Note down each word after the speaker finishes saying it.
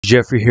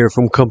Jeffery here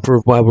from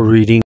Comfort Bible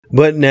Reading.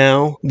 But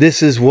now,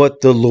 this is what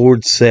the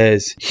Lord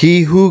says.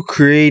 He who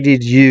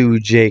created you,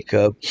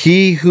 Jacob,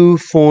 he who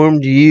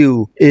formed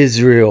you,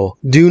 Israel,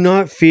 do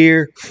not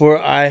fear,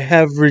 for I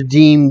have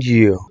redeemed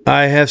you.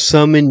 I have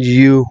summoned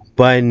you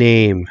by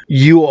name.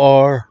 You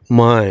are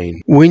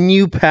mine. When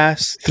you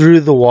pass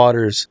through the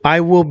waters,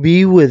 I will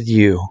be with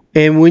you.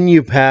 And when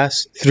you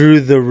pass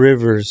through the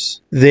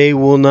rivers, they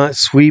will not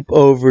sweep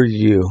over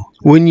you.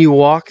 When you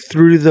walk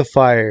through the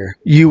fire,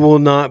 you will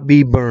not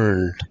be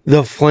burned.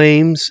 The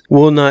flames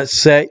will not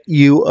set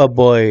you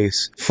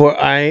ablaze. For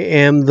I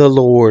am the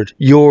Lord,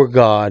 your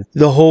God,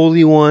 the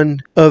Holy One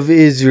of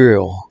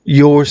Israel,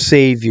 your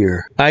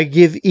Savior. I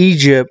give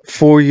Egypt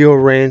for your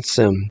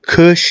ransom,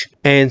 Cush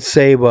and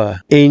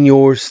Seba in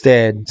your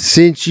stead.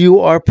 Since you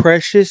are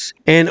precious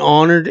and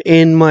honored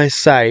in my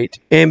sight,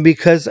 and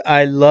because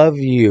I love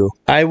you,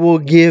 I will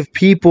give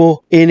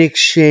people in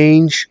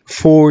exchange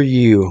for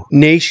you,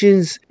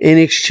 nations in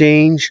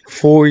exchange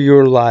for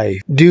your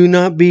life. Do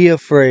not be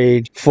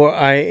afraid, for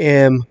I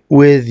am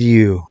with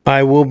you.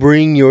 I will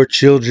bring your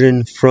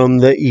children from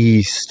the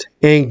east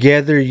and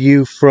gather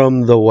you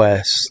from the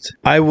west.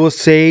 I will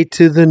say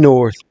to the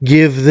north,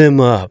 give them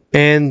up,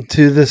 and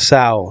to the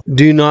south,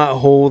 do not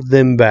hold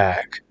them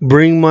back.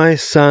 Bring my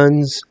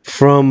sons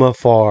from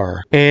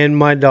afar, and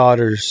my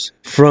daughters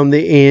from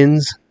the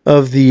ends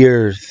of the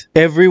earth.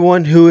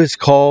 Everyone who is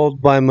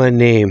called by my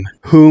name,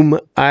 whom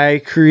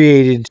I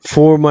created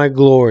for my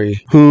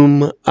glory,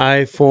 whom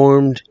I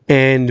formed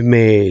and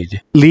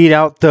made. Lead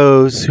out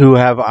those who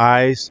have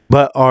eyes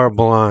but are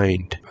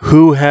blind,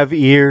 who have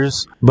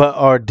ears but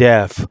are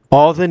deaf.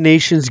 All the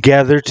nations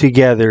gather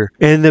together,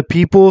 and the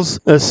peoples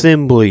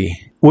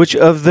assembly. Which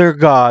of their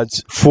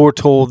gods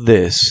foretold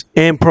this,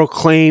 and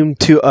proclaimed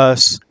to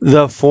us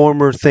the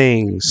former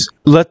things?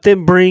 Let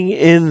them bring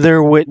in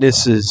their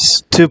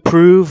witnesses to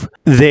prove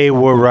they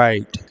were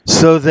right,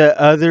 so that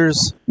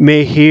others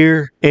may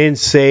hear and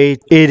say,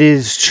 it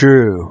is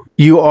true.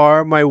 You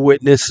are my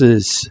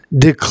witnesses,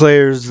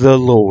 declares the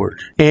Lord,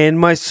 and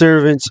my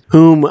servants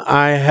whom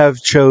I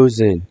have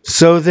chosen,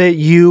 so that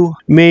you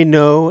may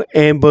know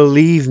and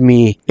believe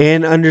me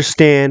and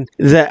understand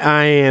that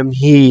I am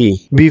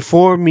He.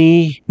 Before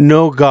me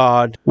no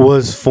God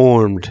was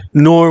formed,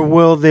 nor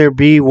will there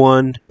be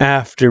one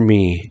after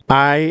me.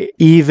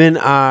 Even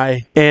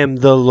I am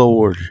the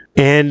Lord,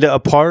 and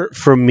apart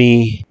from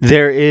me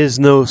there is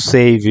no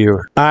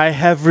Savior. I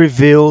have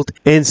revealed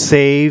and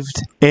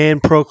saved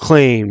and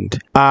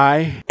proclaimed,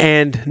 I,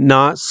 and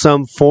not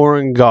some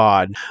foreign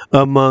god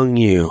among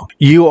you.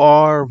 You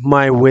are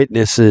my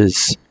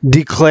witnesses,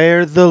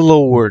 declare the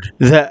Lord,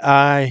 that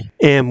I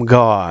am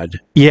God.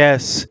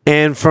 Yes,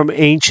 and from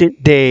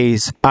ancient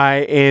days I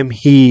am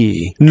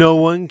He. No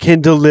one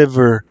can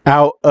deliver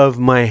out of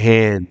my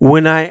hand.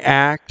 When I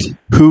act,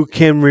 who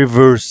can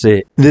reverse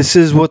it? This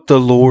is what the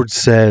Lord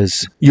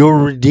says, your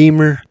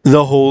Redeemer,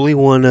 the Holy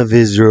One of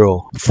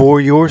Israel. For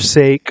your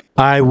sake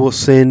I will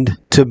send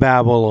to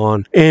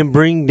Babylon and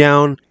bring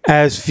down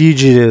as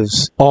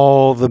fugitives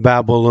all the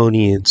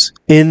Babylonians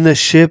in the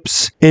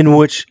ships in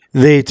which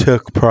they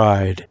took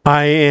pride.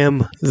 I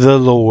am the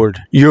Lord,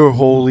 your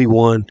Holy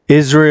One,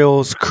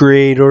 Israel's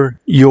Creator,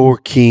 your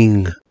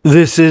King.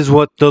 This is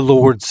what the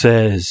Lord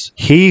says.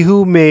 He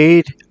who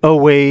made a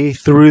way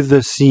through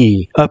the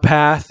sea, a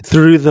path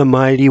through the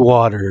mighty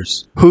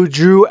waters, who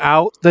drew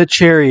out the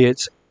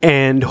chariots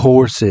and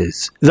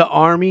horses, the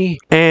army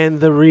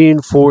and the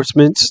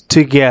reinforcements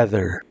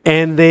together,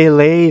 and they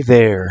lay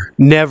there,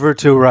 never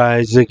to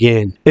rise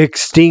again,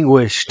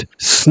 extinguished,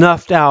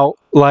 snuffed out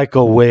like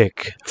a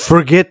wick.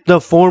 Forget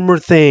the former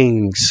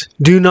things.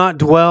 Do not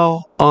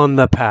dwell on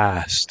the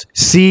past.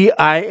 See,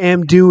 I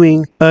am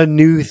doing a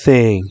new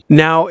thing.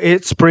 Now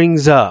it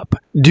springs up.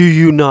 Do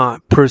you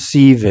not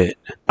perceive it?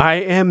 I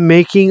am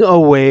making a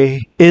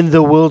way in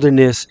the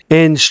wilderness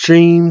and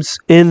streams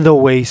in the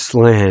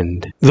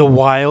wasteland. The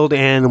wild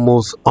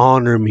animals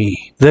honor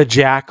me, the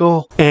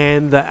jackal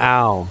and the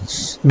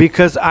owls,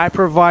 because I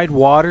provide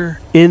water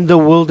in the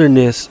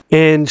wilderness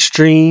and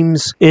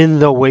streams in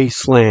the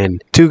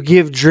wasteland, to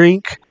give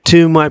drink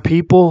to my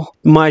people,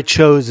 my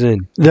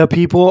chosen, the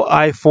people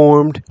I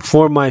formed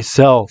for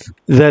myself,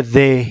 that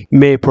they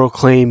may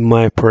proclaim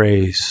my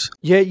praise.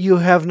 Yet you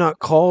have not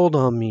called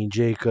on me,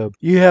 Jacob.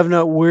 You have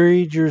not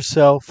wearied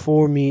yourself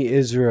for me,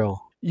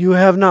 Israel. You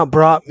have not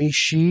brought me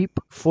sheep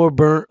for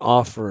burnt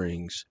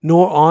offerings,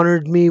 nor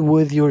honored me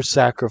with your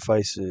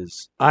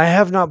sacrifices. I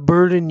have not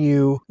burdened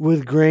you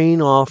with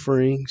grain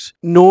offerings,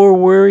 nor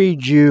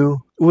wearied you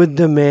with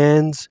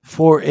demands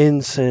for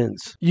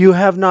incense. You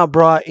have not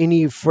brought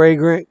any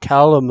fragrant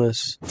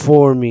calamus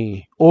for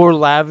me, or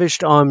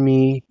lavished on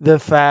me the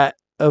fat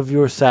of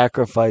your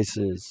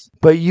sacrifices.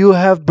 But you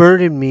have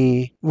burdened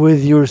me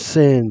with your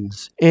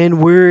sins,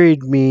 and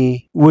wearied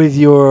me with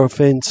your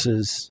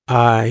offenses.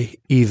 I,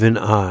 even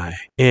I,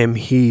 am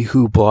He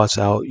who blots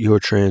out your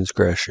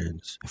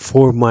transgressions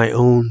for my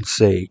own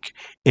sake,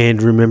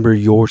 and remember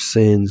your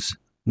sins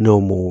no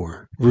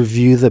more.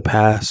 Review the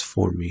past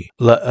for me.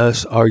 Let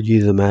us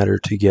argue the matter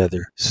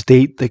together.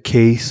 State the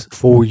case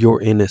for your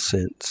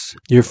innocence.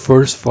 Your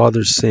first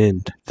fathers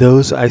sinned.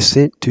 Those I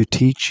sent to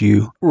teach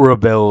you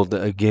rebelled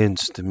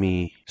against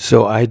me.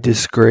 So I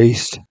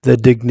disgraced the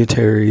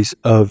dignitaries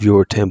of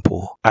your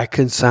temple. I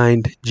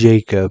consigned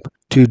Jacob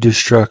to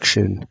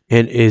destruction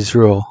and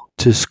Israel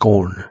to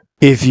scorn.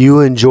 If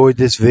you enjoyed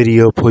this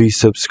video, please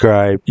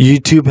subscribe.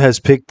 YouTube has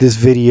picked this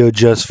video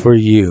just for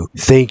you.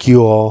 Thank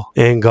you all,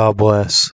 and God bless.